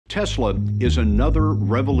Tesla is another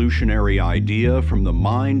revolutionary idea from the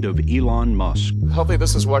mind of Elon Musk. Hopefully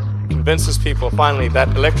this is what convinces people finally that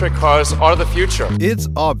electric cars are the future. It's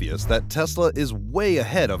obvious that Tesla is way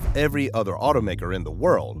ahead of every other automaker in the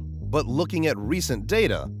world, but looking at recent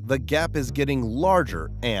data, the gap is getting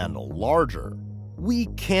larger and larger. We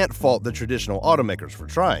can't fault the traditional automakers for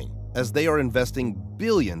trying, as they are investing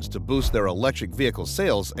billions to boost their electric vehicle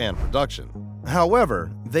sales and production.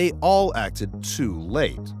 However, they all acted too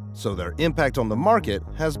late, so their impact on the market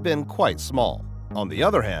has been quite small. On the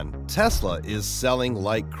other hand, Tesla is selling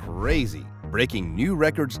like crazy, breaking new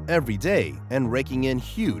records every day and raking in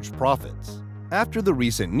huge profits. After the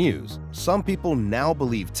recent news, some people now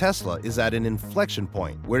believe Tesla is at an inflection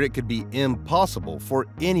point where it could be impossible for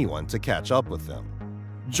anyone to catch up with them.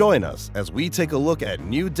 Join us as we take a look at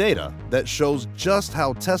new data that shows just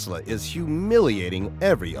how Tesla is humiliating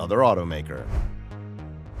every other automaker.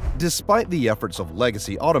 Despite the efforts of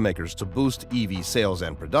legacy automakers to boost EV sales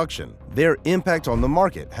and production, their impact on the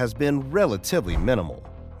market has been relatively minimal.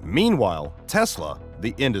 Meanwhile, Tesla,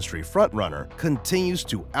 the industry frontrunner, continues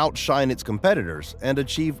to outshine its competitors and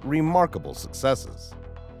achieve remarkable successes.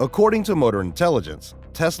 According to Motor Intelligence,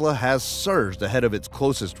 Tesla has surged ahead of its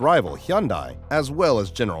closest rival Hyundai, as well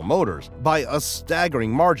as General Motors, by a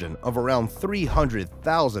staggering margin of around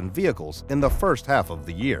 300,000 vehicles in the first half of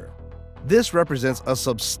the year. This represents a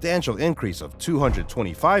substantial increase of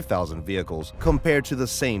 225,000 vehicles compared to the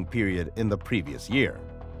same period in the previous year.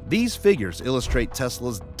 These figures illustrate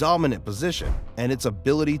Tesla's dominant position and its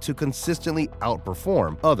ability to consistently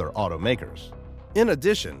outperform other automakers. In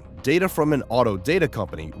addition, data from an auto data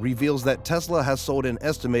company reveals that Tesla has sold an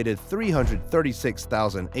estimated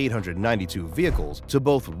 336,892 vehicles to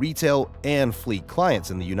both retail and fleet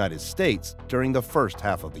clients in the United States during the first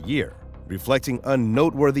half of the year, reflecting a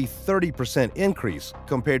noteworthy 30% increase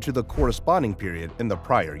compared to the corresponding period in the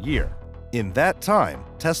prior year. In that time,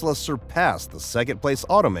 Tesla surpassed the second-place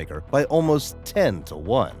automaker by almost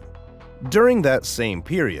 10-1. During that same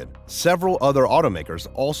period, several other automakers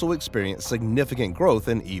also experienced significant growth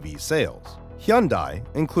in EV sales. Hyundai,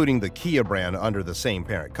 including the Kia brand under the same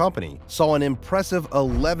parent company, saw an impressive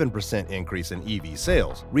 11% increase in EV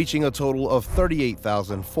sales, reaching a total of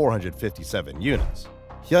 38,457 units.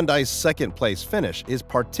 Hyundai's second-place finish is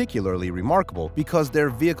particularly remarkable because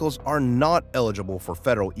their vehicles are not eligible for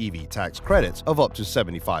federal EV tax credits of up to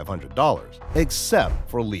 $7,500, except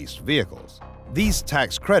for leased vehicles. These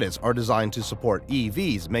tax credits are designed to support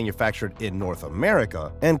EVs manufactured in North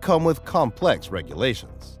America and come with complex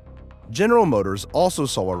regulations. General Motors also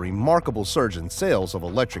saw a remarkable surge in sales of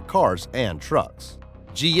electric cars and trucks.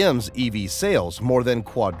 GM's EV sales more than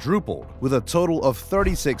quadrupled, with a total of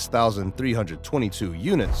 36,322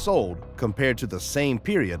 units sold compared to the same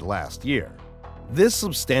period last year. This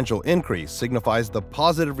substantial increase signifies the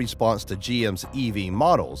positive response to GM's EV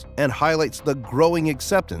models and highlights the growing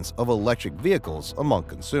acceptance of electric vehicles among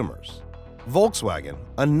consumers. Volkswagen,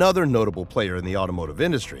 another notable player in the automotive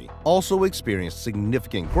industry, also experienced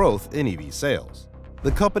significant growth in EV sales.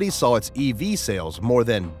 The company saw its EV sales more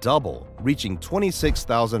than double, reaching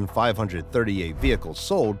 26,538 vehicles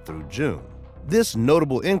sold through June. This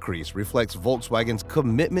notable increase reflects Volkswagen's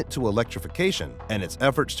commitment to electrification and its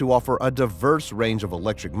efforts to offer a diverse range of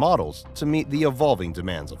electric models to meet the evolving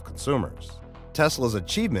demands of consumers. Tesla's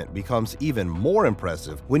achievement becomes even more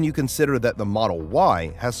impressive when you consider that the Model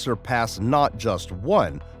Y has surpassed not just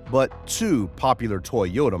one, but two popular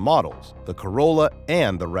Toyota models, the Corolla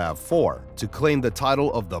and the RAV4, to claim the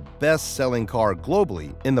title of the best-selling car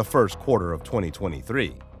globally in the first quarter of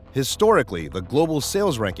 2023. Historically, the global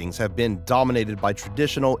sales rankings have been dominated by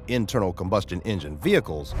traditional internal combustion engine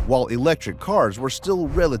vehicles, while electric cars were still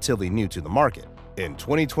relatively new to the market. In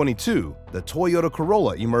 2022, the Toyota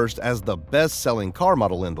Corolla emerged as the best-selling car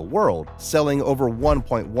model in the world, selling over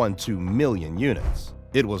 1.12 million units.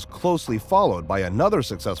 It was closely followed by another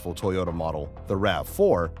successful Toyota model, the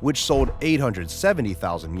RAV4, which sold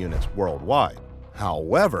 870,000 units worldwide.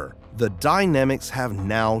 However, the dynamics have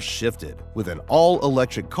now shifted, with an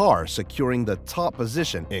all-electric car securing the top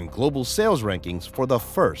position in global sales rankings for the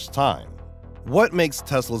first time. What makes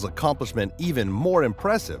Tesla's accomplishment even more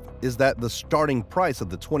impressive is that the starting price of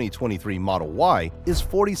the 2023 Model Y is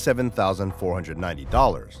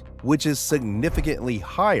 $47,490, which is significantly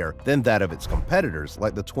higher than that of its competitors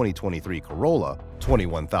like the 2023 Corolla,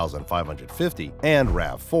 $21,550, and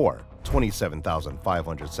RAV4,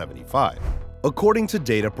 $27,575. According to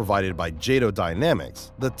data provided by Jato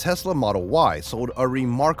Dynamics, the Tesla Model Y sold a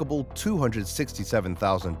remarkable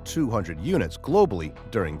 267,200 units globally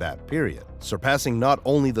during that period, surpassing not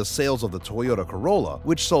only the sales of the Toyota Corolla,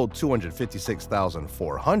 which sold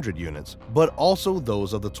 256,400 units, but also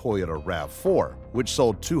those of the Toyota RAV4, which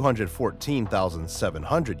sold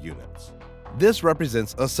 214,700 units. This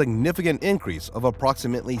represents a significant increase of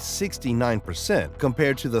approximately 69%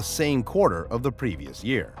 compared to the same quarter of the previous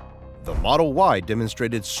year. The Model Y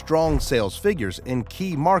demonstrated strong sales figures in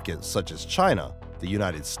key markets such as China, the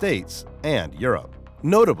United States, and Europe.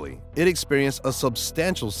 Notably, it experienced a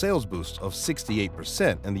substantial sales boost of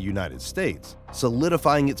 68% in the United States,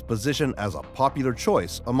 solidifying its position as a popular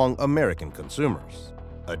choice among American consumers.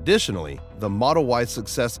 Additionally, the Model Y's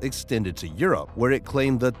success extended to Europe, where it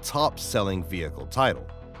claimed the top-selling vehicle title.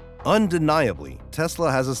 Undeniably,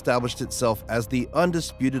 Tesla has established itself as the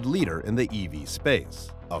undisputed leader in the EV space,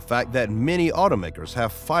 a fact that many automakers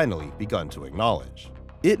have finally begun to acknowledge.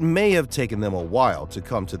 It may have taken them a while to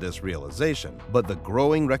come to this realization, but the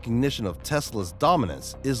growing recognition of Tesla's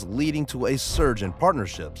dominance is leading to a surge in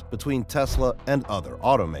partnerships between Tesla and other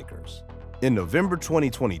automakers. In November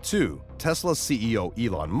 2022, Tesla CEO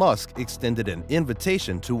Elon Musk extended an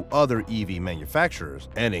invitation to other EV manufacturers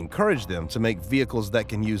and encouraged them to make vehicles that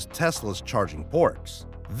can use Tesla's charging ports.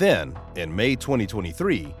 Then, in May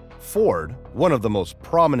 2023, Ford, one of the most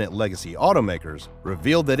prominent legacy automakers,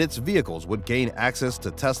 revealed that its vehicles would gain access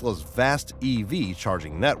to Tesla's vast EV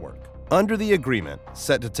charging network. Under the agreement,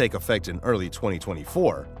 set to take effect in early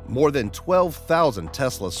 2024, more than 12,000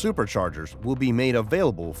 Tesla superchargers will be made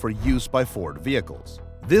available for use by Ford vehicles.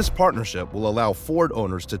 This partnership will allow Ford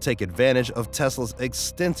owners to take advantage of Tesla's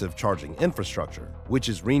extensive charging infrastructure, which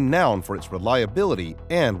is renowned for its reliability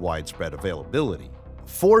and widespread availability.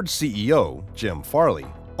 Ford CEO Jim Farley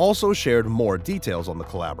also shared more details on the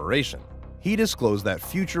collaboration. He disclosed that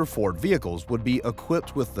future Ford vehicles would be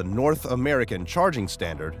equipped with the North American Charging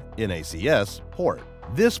Standard (NACS) port.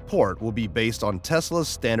 This port will be based on Tesla's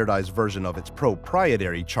standardized version of its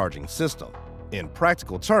proprietary charging system. In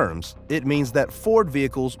practical terms, it means that Ford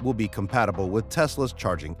vehicles will be compatible with Tesla's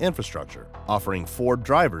charging infrastructure, offering Ford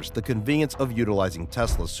drivers the convenience of utilizing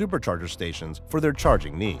Tesla's supercharger stations for their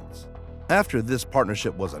charging needs. After this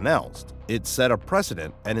partnership was announced, it set a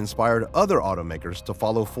precedent and inspired other automakers to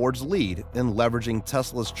follow Ford's lead in leveraging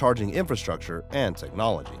Tesla's charging infrastructure and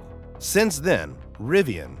technology. Since then,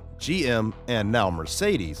 Rivian, GM, and now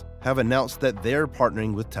Mercedes have announced that they're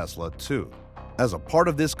partnering with Tesla too. As a part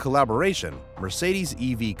of this collaboration, Mercedes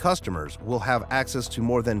EV customers will have access to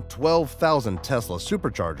more than 12,000 Tesla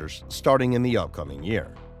superchargers starting in the upcoming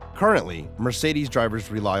year. Currently, Mercedes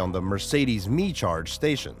drivers rely on the Mercedes Me Charge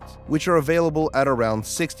stations, which are available at around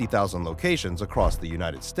 60,000 locations across the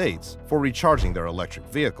United States for recharging their electric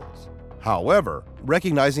vehicles. However,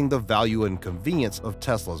 recognizing the value and convenience of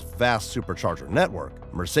Tesla's vast supercharger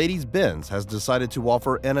network, Mercedes-Benz has decided to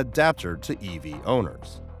offer an adapter to EV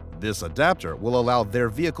owners. This adapter will allow their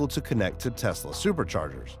vehicle to connect to Tesla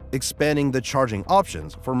superchargers, expanding the charging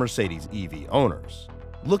options for Mercedes EV owners.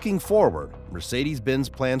 Looking forward, Mercedes-Benz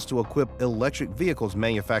plans to equip electric vehicles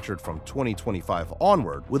manufactured from 2025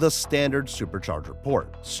 onward with a standard supercharger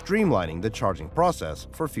port, streamlining the charging process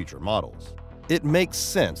for future models. It makes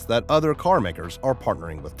sense that other car makers are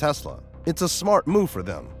partnering with Tesla. It's a smart move for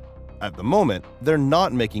them. At the moment, they're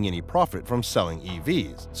not making any profit from selling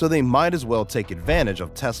EVs, so they might as well take advantage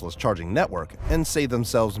of Tesla's charging network and save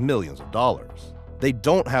themselves millions of dollars. They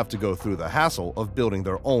don't have to go through the hassle of building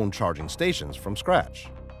their own charging stations from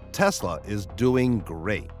scratch. Tesla is doing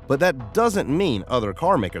great, but that doesn't mean other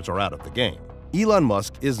car makers are out of the game. Elon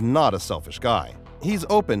Musk is not a selfish guy. He's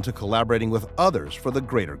open to collaborating with others for the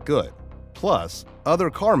greater good. Plus,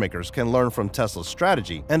 other car makers can learn from Tesla's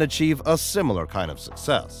strategy and achieve a similar kind of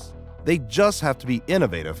success. They just have to be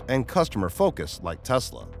innovative and customer-focused like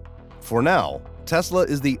Tesla. For now, Tesla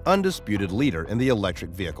is the undisputed leader in the electric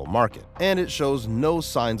vehicle market, and it shows no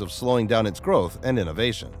signs of slowing down its growth and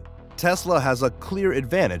innovation. Tesla has a clear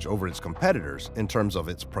advantage over its competitors in terms of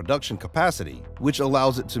its production capacity, which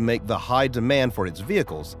allows it to make the high demand for its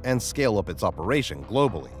vehicles and scale up its operation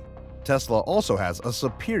globally. Tesla also has a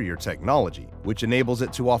superior technology, which enables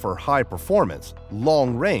it to offer high performance,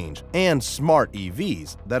 long range, and smart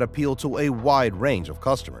EVs that appeal to a wide range of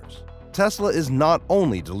customers. Tesla is not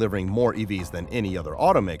only delivering more EVs than any other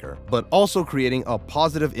automaker, but also creating a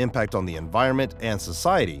positive impact on the environment and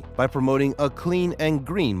society by promoting a clean and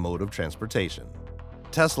green mode of transportation.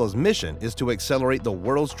 Tesla's mission is to accelerate the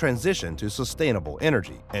world's transition to sustainable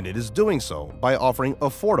energy, and it is doing so by offering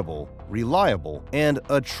affordable, reliable, and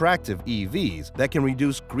attractive EVs that can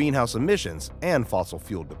reduce greenhouse emissions and fossil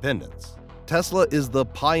fuel dependence. Tesla is the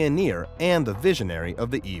pioneer and the visionary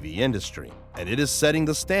of the EV industry, and it is setting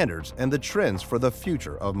the standards and the trends for the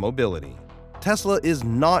future of mobility. Tesla is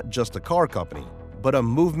not just a car company, but a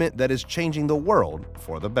movement that is changing the world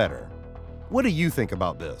for the better. What do you think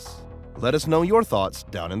about this? Let us know your thoughts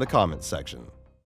down in the comments section.